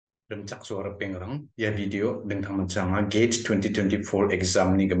rencak suara pengrang ya video dengan macam GATE 2024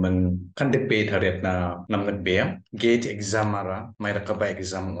 exam ni gaman kan depe hariat na namnak beam GATE exam ara mai rakaba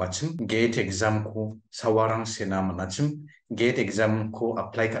exam wachim GATE exam ko sawarang sena manachim GATE exam ko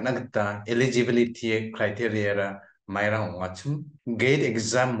apply kana gata eligibility criteria ra mai rang wachim GATE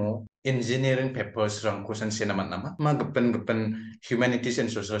exam mo engineering papers rang question sena manama gapan humanities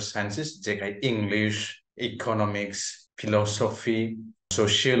and social sciences jekai English, economics, philosophy,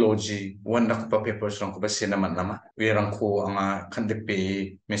 Sociology, wandak pa papers rang ko ba sinaman nama. Wirang ko ang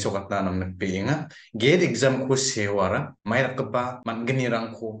kandepe mesokat na nam nagpe nga. GATE exam ko sewara, mayra ka ba man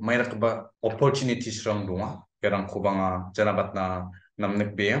ganirang ko, mayra ka ba opportunities rang dunga. Wirang ko ba nga janabat na nam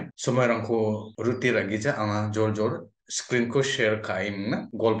nagpe. So mayrang ko rutira gija ang jol screen ko share kaim na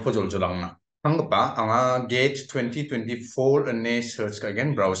golpo jol lang na. Angpa ang GATE 2024 ne search ka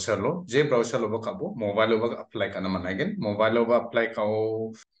again browser lo browser lo ba kabo mobile lo ba apply ka naman again mobile lo ba apply ka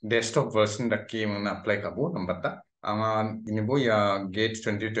o desktop version daki na apply kabo nambata ang inibo ya GATE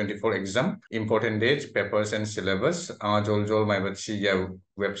 2024 exam important dates papers and syllabus ang jol may batsi ya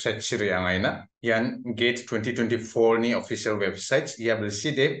website siri ang aina yan GATE 2024 ni official website ya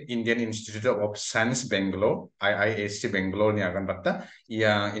bersih de Indian Institute of Science Bangalore IISc Bangalore ni akan bata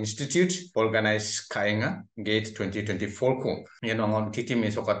ya institute organize kainga GATE 2024 ko yan ang titi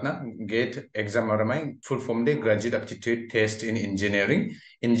me sokatna GATE exam aramai full form de graduate aptitude test in engineering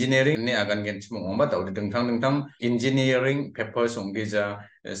ni akan gen mo ngomba tahu dengtang engineering papers onggeja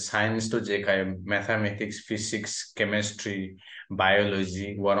science to je kai mathematics physics chemistry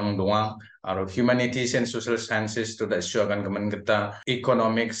biology warang doang aro humanities and social sciences to da syo akan gaman kita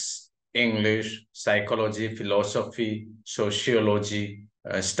economics English psychology philosophy sociology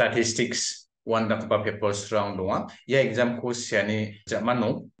statistics wanda pa papers rang doang ya exam ko siani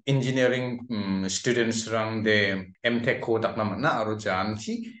jamano engineering students rang de M.Tech ko takna mana aro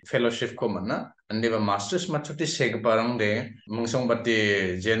jaanti fellowship ko mana ande ba masters machuti seg parang de mungsong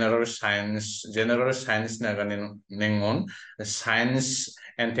bati general science na ganin nengon science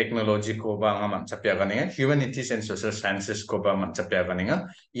and technology ko ba nga manchapya ganinga humanities and social sciences ko ba manchapya ganinga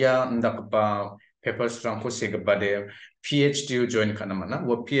ya ndak pa papers rang ko seg ba de PhD join kana mana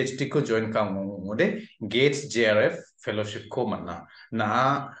wo PhD ko join ka ngode GATE JRF fellowship ko mana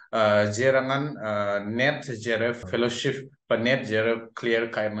na jerangan net JRF fellowship net JRF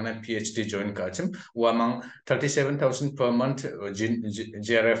clear kaya mana PhD join kacim wamang 37,000 per month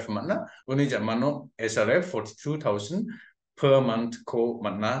JRF mana uni jamano SRF 42,000 per month ko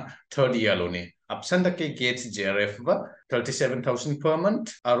mana third year loni absent ke GATE JRF ba 37,000 per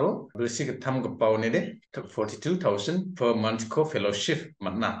month aro bersih tham gapau ne de 42,000 per month ko fellowship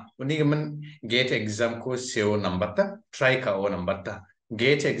mana uni gaman GATE exam ko SEO nambata try ka o nambata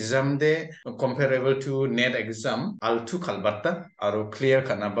GATE exam de comparable to net exam altu kalbata aro clear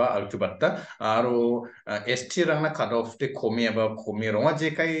kanaba altu batta aro ST rangna cut off de komi aba komi ronga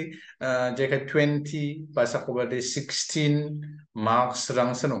jekai 20 basa ko de 16 marks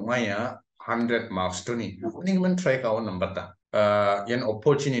rang sanonga ya 100 marks to ni man try ka on nambata yan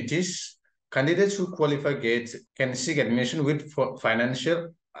opportunities candidates who qualify GATE can seek admission with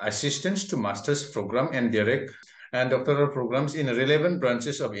financial assistance to master's program and direct and doctoral programs in relevant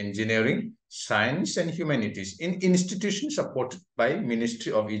branches of engineering, science, and humanities in institutions supported by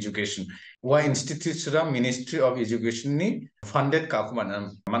Ministry of Education. Wa institutes ra Ministry of Education ni funded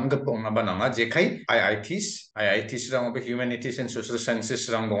kakuman manggapong na ba nga jekai IITs rang of humanities and social sciences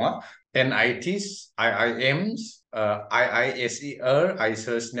rang donga NITs, IIMs, IISER,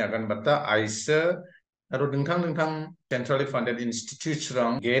 ISERs ni akan bata ISER aro dengkang centrally funded institutes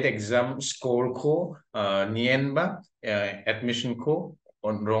rang GATE exam score ko enba admission ko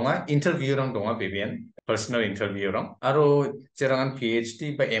on ronga interview rang donga bebian personal interview rang aro jerangan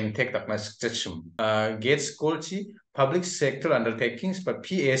PhD by M.Tech-na successful GATE Score-chi public sector undertakings by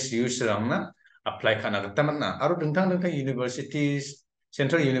PSUs rang na apply kana tamanna aro dengkang universities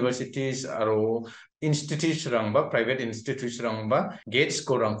central universities aro institutes rang ba private institutes rang ba GATE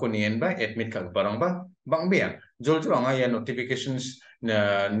score rang ko enba admit ka barang ba bang bea jol nga ya notifications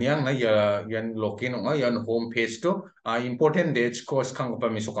niang na ya yan login nga yan home page to important dates ko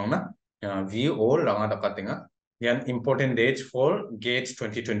skanggipa misukang na view all ranga dakatinga yan important dates for GATE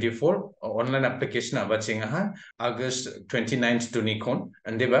 2024 online application abachinga ha August 29th to nikon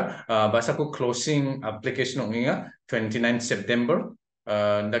ande ba basa ko closing application nginga 29th September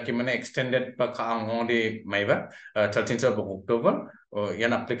ndaki mana extended pa kaang di maiba 13th of October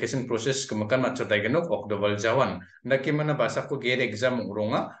yan application process kemakan macam ganok October jawan ndaki mana basa ko GATE exam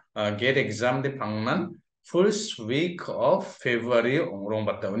ronga GATE exam de pangnan first week of February ongrong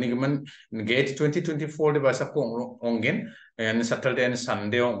bata uni gaman GATE 2024 de basa ko ongen and Saturday and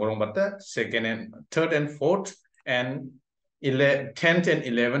Sunday orang bata second and third and fourth and 10th and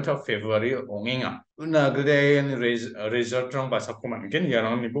 11th of February onginga una gede result rong basa ko mangken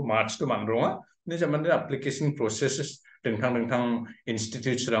yarang nibu March to mandronga ni zaman application processes tentang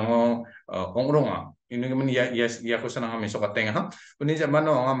institute rango ongronga ini kemen ya ko sana ngame sokatenga ha ini zaman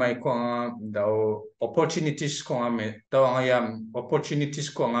nga mai ko dau opportunities ko ngame dau nga ya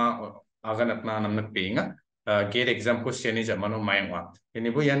opportunities ko nga aganat na namnak pinga GATE exam ko siya ni zaman mai wa ini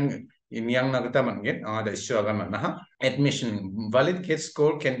bu yang nagata manggen ada isu agan mana admission valid GATE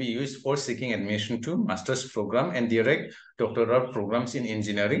score can be used for seeking admission to master's program and direct doctoral programs in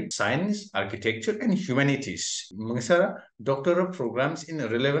engineering, science, architecture, and humanities. Mengisara doctoral programs in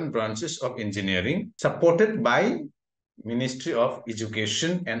relevant branches of engineering supported by Ministry of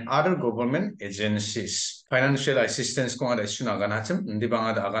Education and other government agencies. Financial assistance kung ada isu nagan hacem, hindi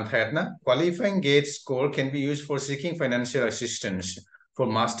bang ada agan thayatna. Qualifying GATE score can be used for seeking financial assistance for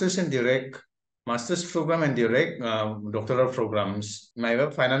master's program and direct doctoral programs. May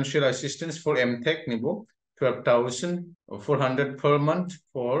financial assistance for M.Tech nibo 12,400 per month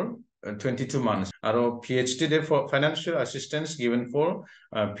for 22 months. Aro PhD for financial assistance given for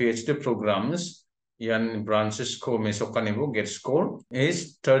PhD programs. Yan branches ko mesokan nibo GATE score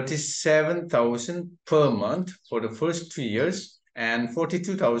is 37,000 per month for the first 2 years. And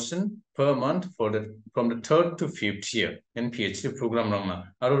 42,000 per month from the 3rd to 5th year in PhD program rangna.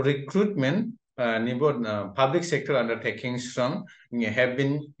 Our recruitment public sector undertakings have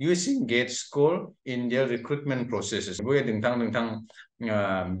been using GATE score in their recruitment processes. Boy dingtang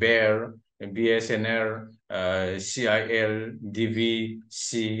BEAR, BSNR, CIL,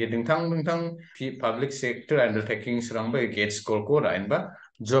 DVC, dingtang public sector undertakings rang by GATE score ko ra enba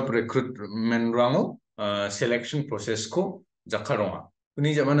job recruitment rango selection process ko Jakaronga.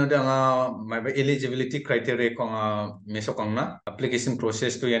 Kuni zaman ada nga may eligibility criteria ko nga mesokang na application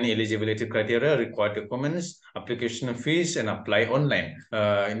process to yani eligibility criteria required documents, application fees and apply online.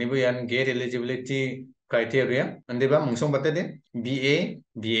 Ini bu yan GATE eligibility criteria. Andi ba mungsong bata din BA,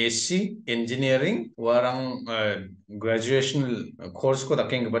 BSc, engineering, warang graduation course ko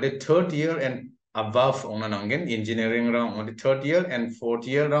taking kepada 3rd year and above ongna nanggen engineering rang on the 3rd year and 4th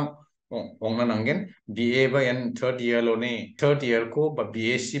year rang ongna nanggen BA ba yan 3rd year lo ni 3rd year ko ba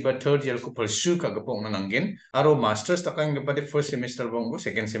BSc ba 3rd year ko pursue ka gapo ongna nanggen aro masters takang gapo de first semester bongo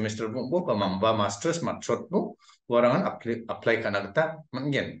second semester bongo ba mamba masters matshot bo warangan apply kanagta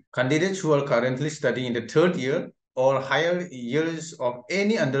manggen candidates who are currently studying in the 3rd year or higher years of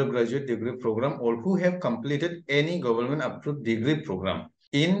any undergraduate degree program or who have completed any government approved degree program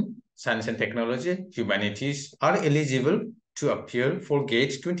in science and technology, humanities are eligible to appear for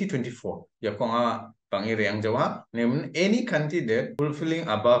GATE 2024. Yakonga pangiriang Jawa, named any candidate fulfilling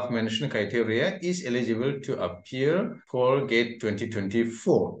above mentioned criteria is eligible to appear for GATE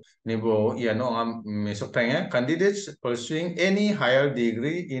 2024. Nibo yano mesotanya candidates pursuing any higher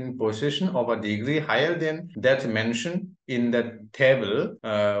degree in possession of a degree higher than that mentioned in the table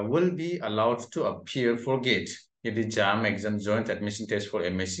will be allowed to appear for GATE. Jadi JAM exam joint admission test for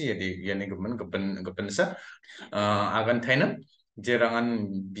MSc jadi yani gepen sa agan thaina jerangan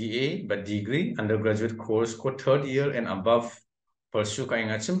BA ba degree undergraduate course ko 3rd year and above pursue ka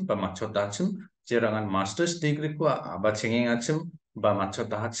ingachim ba machot dachim jerangan master's degree ko aba chenging achim ba machot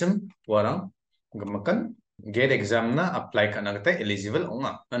dachim warang gemakan GATE exam na apply kanagta eligible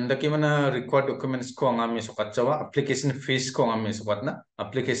onga andaki mana required documents ko nga mesukat jawa application fees ko nga mesukat na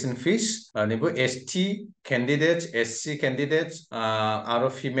application fees nibo ST candidates SC candidates aro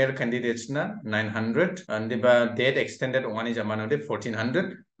female candidates na 900 andiba date extended onga ni jamano de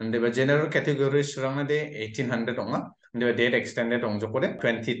 1400 andiba general categories rang de 1800 onga andiba date extended ong joko de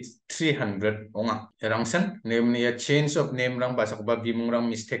 2300 onga rangsan name ni change of name rang basa ko ba bimung rang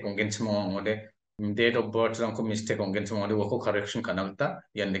mistake ongen chmo ngode date of birth rang ko mistake ongen chmo ngode wako correction kanagta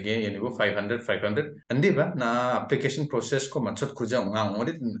yandege yanibo 500 andi ba na application process ko machot kuja onga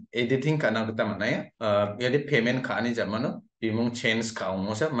ngode editing kanagta manaya yadi payment ka ani jamano bimung change ka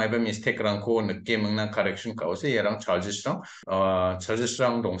ongosa maiba mistake rang ko neke mangna correction ka ose yarang charges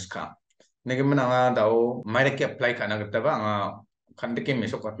rang dongska nege mana dao maireke apply kanagta ba anga kandeke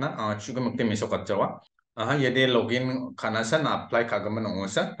mesokatna chugamekte mesokat jawa yadi login kanasa na apply kagaman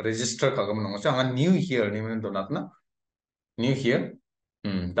ongosa register kagaman ongosa anga new year ni men donatna new year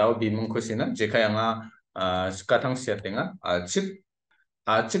dao bimung ko sina jeka anga skatang siatenga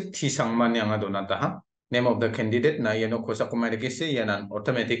chik tisangman yang donata ha name of the candidate na yano kosa kumaireke se yanan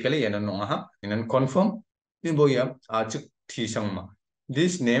automatically yanan nonga yanan confirm iboya chik tisangma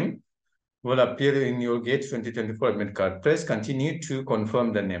this name will appear in your GATE 2024 admit card. Press continue to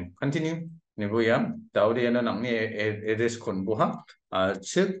confirm the name. Continue. Nibu ya, tahu dia nak ni address kon buha,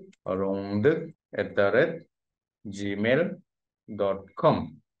 chik @gmail.com.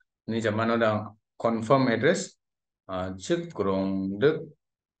 Ni zaman ada confirm address,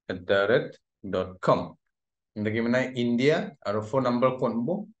 chik@gmail.com. Lagi mana India, ada phone number kon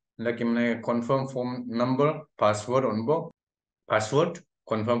bu, lagi mana confirm phone number, password on bu, password,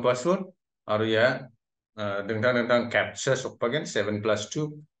 confirm password, aru ya dengtang captcha sokpagen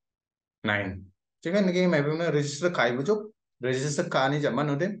 7+2 9. Jangan lagi mai bimna register kai bujuk, register kani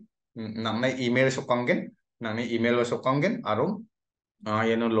zaman udah nang email sokangen, nang email sokangen arum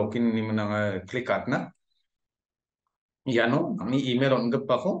yano login ni menang klik atna yano nang email on gep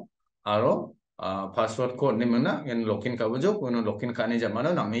pako aro password ko ni mana yan login ka bujuk, yano login kani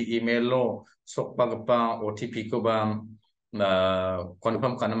zaman nang email lo sokpa gepa OTP ko ba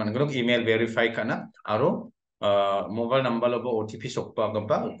confirm kana man gelok email verify kana aro mobile number lo OTP sokpa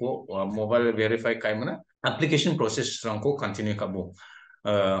gapa ko mobile verify kai mana application process rangko continue kabo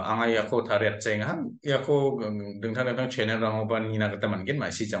angai ako tariat cenga yako dengtang channel rango ban nina kata mangkin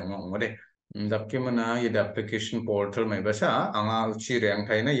masih jango ngode dapke mana yada application portal mai basa anga uchi rang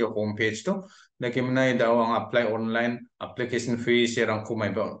thai na yo home page to dake mana yada ang apply online application fees rangko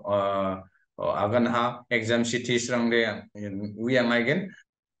mai ba agan ha exam cities rang de we ang again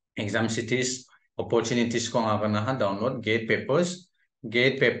exam cities opportunities ko agan ha download gate papers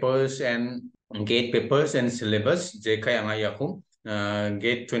and syllabus jekai anga yaku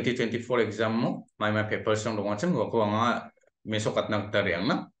GATE 2024 exam mo my papers rang dong acham ko anga mesok atnak tariang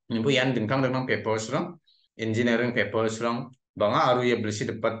na nibu yan dingtang papers rang engineering papers rang banga aru ya berisi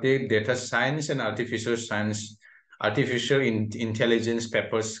dapat data science and artificial intelligence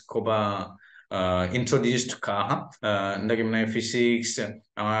papers ko ba introduced ka ndagi mana physics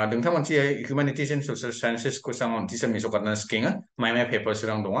dengtang manci humanities and social sciences ko sang on tisa mesok atnak skinga my papers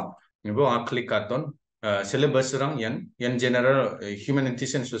rang dong nibu anga click aton syllabus rang yan general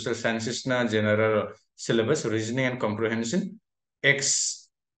humanities and social sciences na general syllabus reasoning and comprehension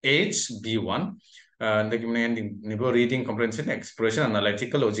XHB1 nibo reading comprehension expression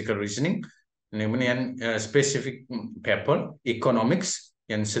analytical logical reasoning yan specific paper economics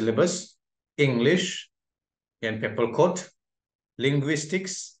yan syllabus English yan paper code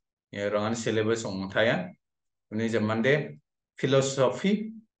linguistics yan rangan syllabus ong thaya ini zaman de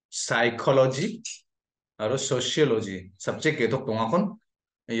philosophy psychology aru sociology subject itu tungakon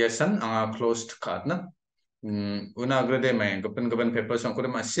yasan anga closed card na una agrade mai gapan papers ang kuda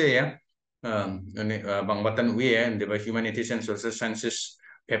masih ya ini bangbatan wi ya deba humanities and social sciences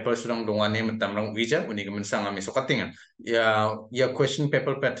papers rang dongane matam rang wija uni gaman sang ami sokatinga ya question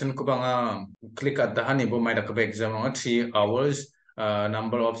paper pattern ko banga click adahan ibo mai da ka exam nga 3 hours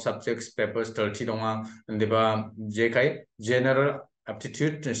number of subjects papers 30 donga deba jekai general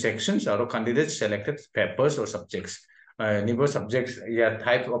aptitude sections or candidates selected papers or subjects. Nibo subjects yeah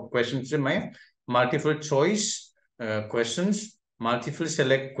type of questions may multiple choice questions, multiple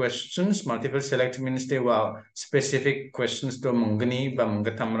select questions. Multiple select means they were specific questions to mungani ba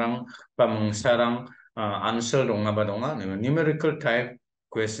mungkatamrang ba mungsarang answer donga ba donga numerical type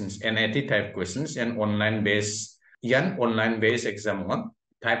questions, NAT type questions, and online based exam one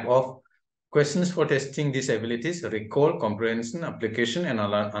type of questions for testing these abilities: recall, comprehension, application, and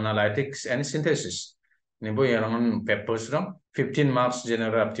analytics and synthesis. Nibo yang papers ram 15 marks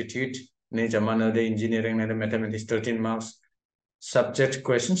general aptitude. Ni zaman ada engineering ada mathematics 13 marks. Subject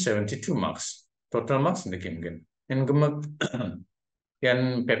question 72 marks. Total marks ni kimgen. Yang gemak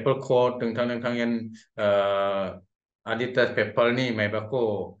yan paper code tentang yan adita paper ni may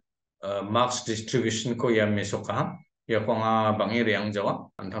bako marks distribution ko yan mesoka. Ya ko nga bangir yang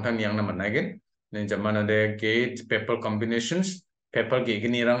jawa antang yang naman nagin ni zaman ada gate paper combinations paper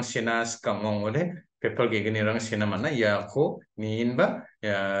giginirang sina skangong ode paper giginirang sina mana ya ko ni enba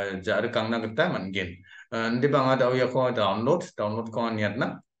ya jaarango kita mangin ndi banga daw ya ko download ko niat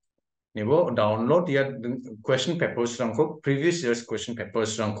na nibo download ya question papers rang ko previous years question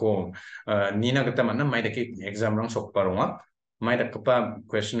papers rang ko nina kita mana mai deki exam rang sok paronga mai da kapa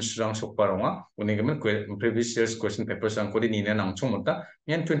questions rang sok paronga uni gamen previous years question papers rang ko di nina nang chumota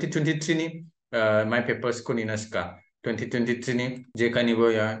yan 2023 ni my papers ko nina ska 2023 ni jeka nibo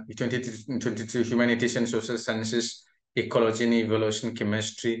ya 2023 humanities and social sciences ecology ni evolution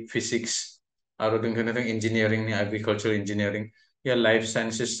chemistry physics aro dengkan engineering ni agricultural engineering ya life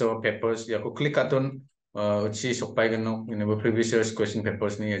sciences so papers ya ko click aton uchi sokpai gano nibo previous years question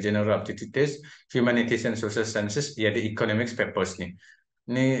papers ni general aptitude test humanities and social sciences ya the economics papers ni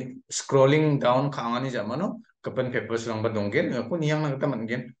scrolling down kangani jamano kapan papers lang ba donggen aku niyang nagta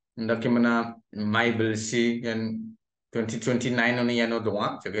manggen ndaki mana my bilsi yan 2029 oni ya no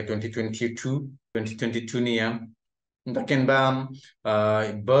donga jaga 2022 ni ya ndaken ba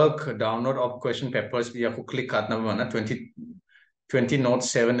bulk download of question papers ya ko click kat na mana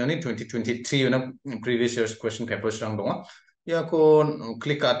 2007 oni 2023 na previous years question papers rang donga ya ko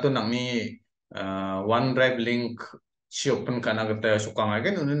click kat to nangni OneDrive link si open kana gata sukang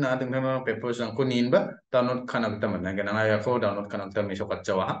agen unin na dengan papers ang ko ninba download kana gata mana gana ya ko download kana gata meso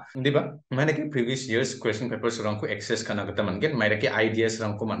kacawa di ba mana ke previous years question papers rang ko access kana gata man gen mana ke ideas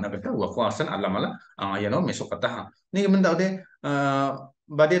rang ko mana gata wa ko asan alamala ya no meso kata ha ni men daude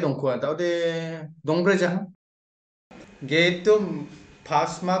bade dong ko daude dong breja gate to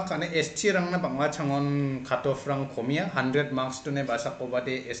pass mark kana ST rang na bangwa changon cut off rang komia 100 marks to ne basa ko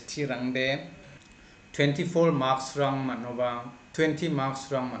bade ST rang de 24 marks rang manova 20 marks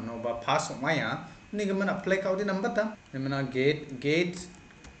rang manova pass maya ni gaman apply ka di number ta mana gate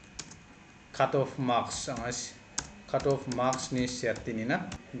cut off marks angas cut off marks ni setini na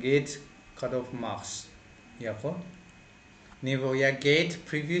gate cut off marks ya ko nivo ya gate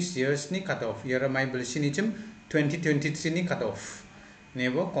previous years ni cut off yara mai belsinijum 2023 ni cut off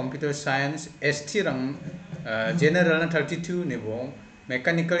nivo computer science ST rang general na 32 nivo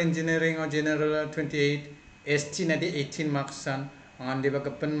mechanical engineering or general 28 ST na di 18 marks san ang di ba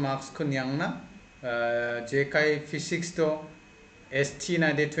kapan marks kun yang na JK physics to ST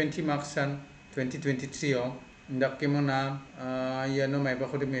na di 20 marks san 2023 o ndak mo na yano may ba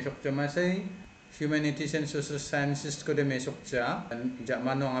ko di mesok jama say Humanities and Social Sciences ko de mesok ja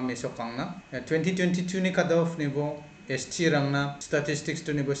jamano nga mesok kang na 2022 ni cut off nivo ST rang na statistics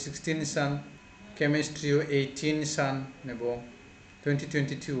to nivo 16 san chemistry 18 san nivo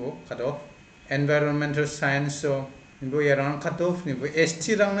 2022 cut off environmental science so nivo yarang cut off nivo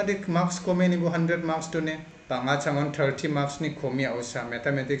ST rang na dik marks kome nivo 100 marks to ne tanga changon 30 marks ni komi ausa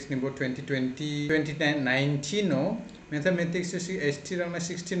mathematics nivo 2019 no mathematics si ST rang na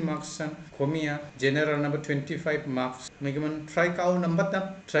 16 marks san komi general number 25 marks megaman try ka number ta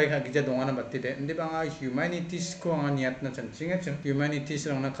try ka gija donga na batti de ndi banga humanities ko niat na chanchinga chen humanities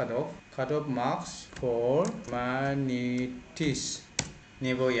rang na cut off marks for humanities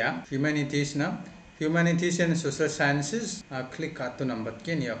nivo ya humanities na humanities and social sciences click to number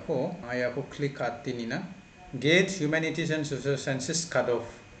ken ya ko click tini na gate humanities and social sciences cut off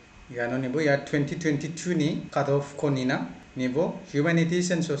ya no nivo ya 2022 ni cut off ko ni na nivo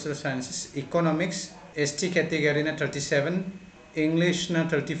humanities and social sciences economics ST category na 37 English na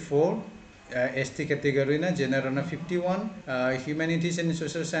 34 ST category na general na 51 humanities and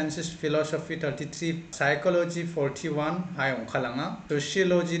social sciences philosophy 33 psychology 41 hai ongkhalanga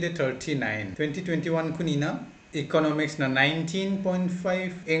sociology de 39 2021 kunina economics na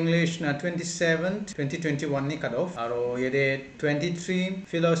 19.5 English na 27 2021 ni cut off aro yede 23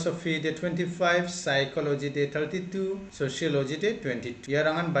 philosophy de 25 psychology de 32 sociology de 22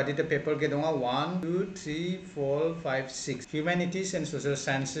 yarangan badi de paper ke donga 1 2 3 4 5 6 humanities and social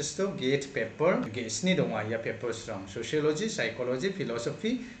sciences to gate paper gate ni donga ya papers rang sociology psychology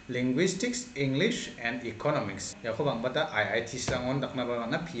philosophy linguistics english and economics ya ko bang bata IIT sangon dakna ba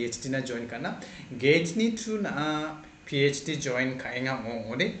na PhD na join kana gate ni through na PhD join kainga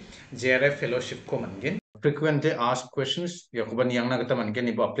ngode GATE fellowship-ko mangen frequently asked questions yakuban yang na gata mangen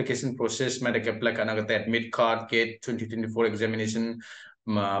ibo application process ma de apply kana gata admit card GATE 2024 examination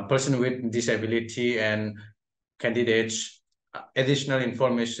person with disability and candidates additional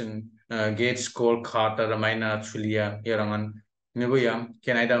information GATE score card ramaina chulia yarangan niboya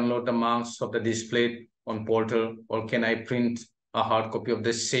can I download the marks of the display on portal or can I print a hard copy of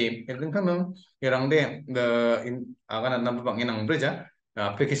the same yarang de in agan na bang inang breja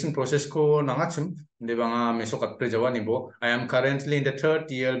application process ko nangachum de banga mesokat prejawa nibo I am currently in the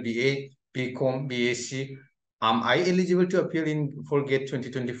third year BA BCom BAC am I eligible to appear in for GATE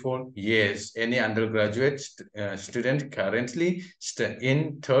 2024? Yes, any undergraduate student currently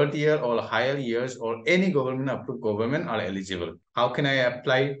in third year or higher years or any government approved government are eligible. How can I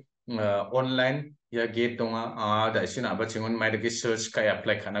apply online? Ya GATE donga da sina aba chingon mai de search kai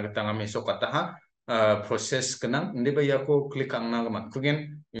apply kana gata me so kata ha process kana ndi ba ya ko click ang na mat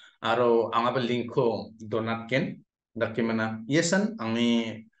kugen aro ang aba link ko donat ken dakimana yesan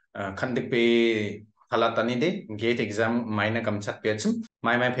angi khandik pe talatani de GATE exam maina kamchat pechum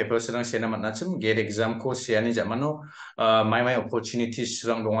my papers rang sena matnachum GATE exam ko siani jamano my opportunities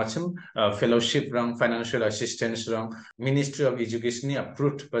rang dongachum fellowship rang financial assistance rang Ministry of Education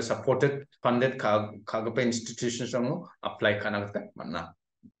approved by supported funded kagapa institutions rang apply kanagta manna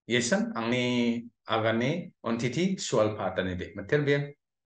yesan angni agane ontiti soal patani de materbian